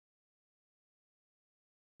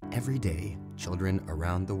Every day, children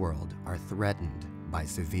around the world are threatened by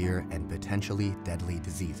severe and potentially deadly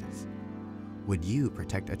diseases. Would you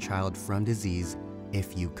protect a child from disease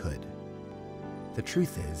if you could? The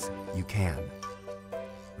truth is, you can.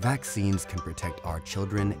 Vaccines can protect our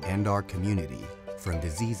children and our community from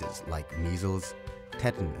diseases like measles,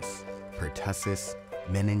 tetanus, pertussis,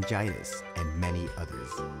 meningitis, and many others.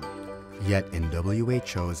 Yet in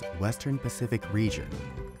WHO's Western Pacific region,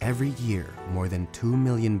 every year more than 2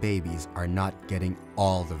 million babies are not getting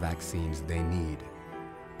all the vaccines they need,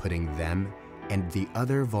 putting them and the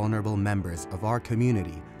other vulnerable members of our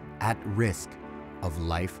community at risk of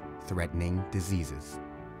life-threatening diseases.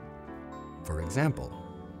 For example,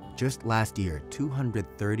 just last year,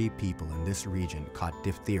 230 people in this region caught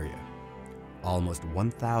diphtheria. Almost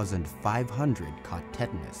 1,500 caught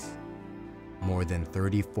tetanus. More than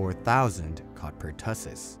 34,000 caught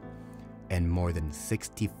pertussis. And more than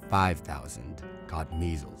 65,000 caught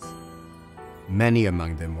measles. Many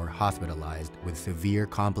among them were hospitalized with severe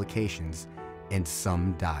complications, and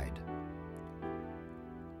some died.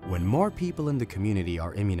 When more people in the community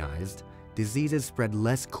are immunized, diseases spread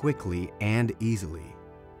less quickly and easily,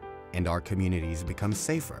 and our communities become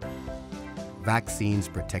safer. Vaccines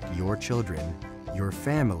protect your children, your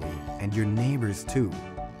family, and your neighbors too,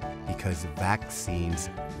 because vaccines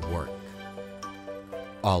work.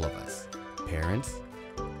 All of us, parents,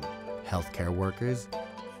 healthcare workers,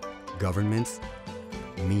 governments,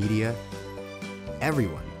 media,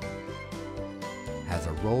 everyone has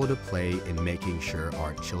a role to play in making sure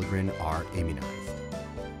our children are immunized.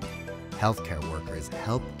 Healthcare workers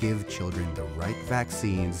help give children the right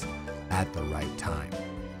vaccines at the right time.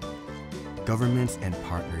 Governments and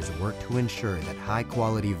partners work to ensure that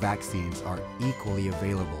high-quality vaccines are equally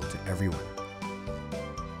available to everyone.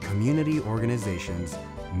 Community organizations,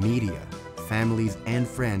 media, families, and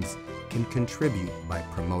friends can contribute by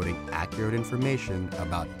promoting accurate information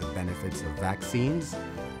about the benefits of vaccines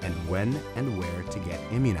and when and where to get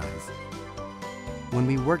immunized. When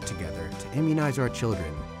we work together to immunize our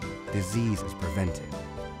children, disease is prevented,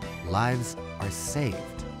 lives are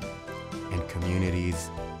saved, and communities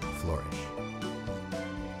flourish.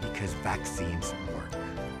 Because vaccines work.